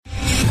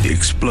The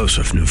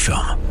explosive new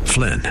film,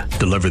 Flynn,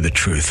 Deliver the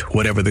Truth,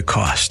 Whatever the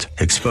Cost,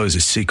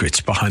 exposes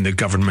secrets behind the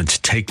government's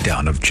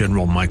takedown of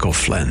General Michael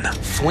Flynn.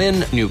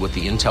 Flynn knew what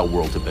the intel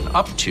world had been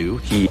up to.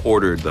 He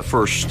ordered the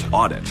first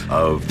audit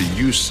of the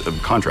use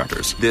of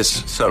contractors.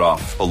 This set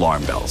off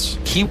alarm bells.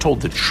 He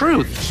told the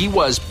truth. He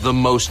was the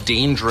most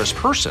dangerous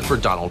person for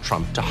Donald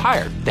Trump to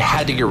hire. They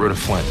had to get rid of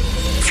Flynn.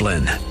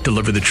 Flynn,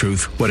 Deliver the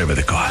Truth, Whatever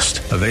the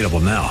Cost. Available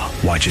now.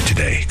 Watch it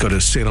today. Go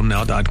to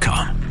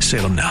salemnow.com.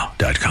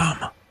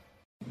 salemnow.com.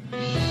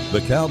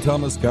 The Cal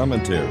Thomas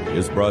Commentary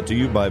is brought to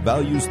you by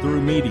Values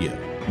Through Media.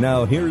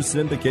 Now here's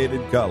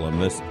syndicated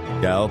columnist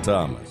Cal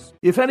Thomas.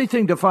 If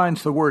anything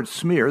defines the word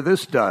smear,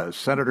 this does.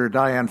 Senator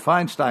Dianne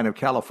Feinstein of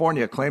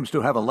California claims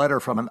to have a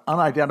letter from an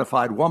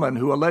unidentified woman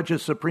who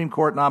alleges Supreme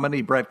Court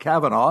nominee Brett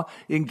Kavanaugh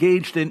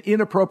engaged in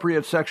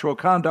inappropriate sexual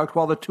conduct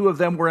while the two of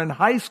them were in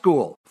high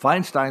school.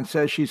 Feinstein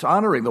says she's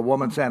honoring the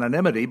woman's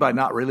anonymity by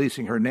not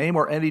releasing her name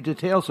or any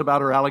details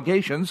about her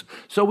allegations,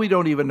 so we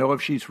don't even know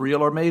if she's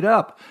real or made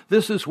up.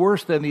 This is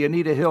worse than the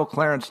Anita Hill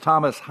Clarence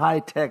Thomas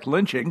high-tech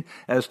lynching,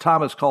 as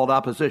Thomas called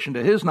opposition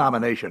to his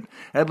nomination.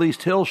 At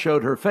least Hill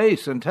showed her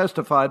face and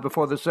testified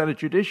before the Senate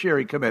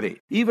Judiciary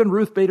Committee. Even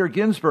Ruth Bader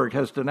Ginsburg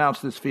has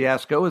denounced this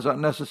fiasco as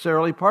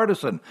unnecessarily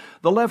partisan.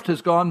 The left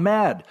has gone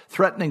mad,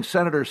 threatening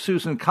Senator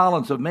Susan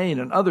Collins of Maine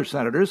and other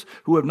senators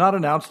who have not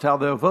announced how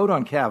they'll vote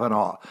on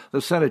Kavanaugh.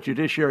 The Senate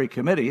Judiciary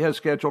Committee has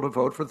scheduled a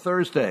vote for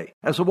Thursday.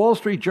 As a Wall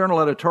Street Journal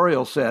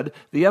editorial said,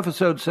 the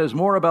episode says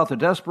more about the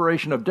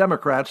desperation of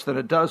Democrats than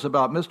it does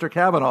about Mr.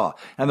 Kavanaugh,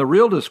 and the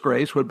real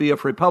disgrace would be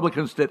if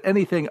Republicans did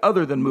anything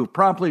other than move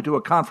promptly to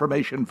a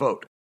confirmation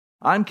vote.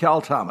 I'm Cal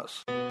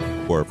Thomas.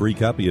 For a free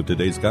copy of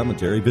today's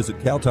commentary, visit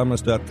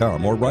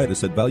calthomas.com or write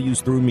us at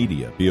Values Through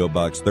Media, P.O.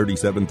 Box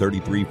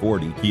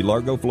 373340, Key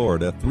Largo,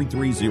 Florida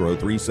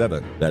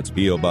 33037. That's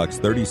P.O. Box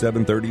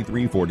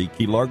 373340,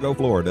 Key Largo,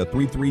 Florida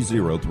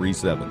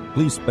 33037.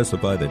 Please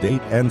specify the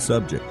date and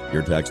subject.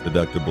 Your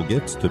tax-deductible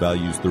gifts to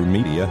Values Through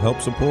Media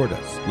help support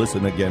us.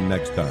 Listen again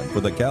next time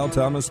for the Cal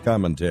Thomas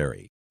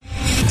Commentary.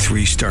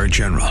 Three-star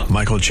General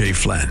Michael J.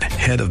 Flynn,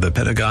 head of the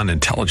Pentagon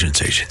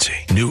Intelligence Agency,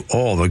 knew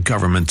all the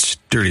government's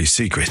dirty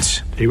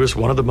secrets. He was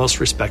one of the most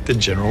respected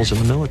generals in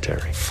the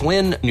military.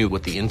 Flynn knew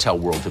what the intel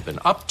world had been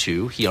up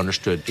to. He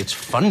understood its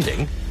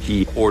funding.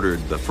 He ordered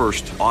the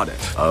first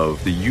audit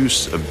of the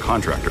use of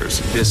contractors.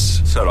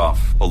 This set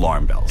off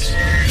alarm bells.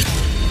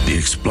 The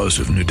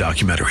explosive new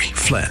documentary,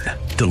 Flynn,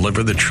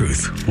 Deliver the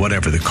Truth,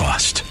 Whatever the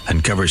Cost,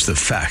 uncovers the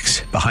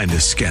facts behind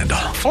this scandal.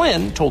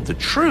 Flynn told the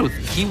truth.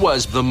 He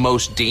was the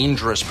most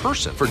dangerous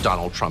person for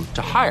Donald Trump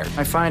to hire.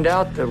 I find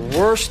out the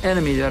worst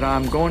enemy that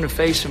I'm going to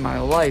face in my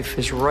life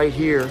is right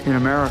here in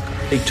America.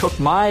 They took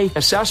my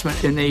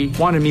assessment and they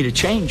wanted me to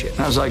change it. And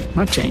I was like, I'm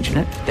not changing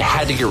it. They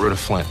had to get rid of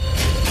Flynn.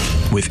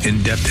 With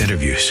in-depth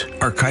interviews,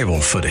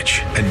 archival footage,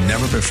 and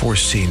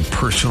never-before-seen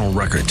personal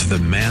records of the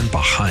man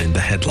behind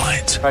the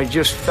headlines. I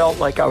just felt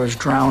like I was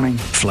drowning.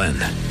 Flynn,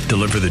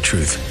 Deliver the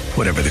Truth,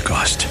 Whatever the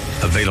Cost.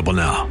 Available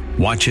now.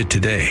 Watch it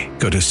today.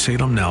 Go to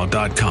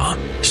salemnow.com.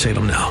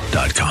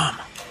 salemnow.com.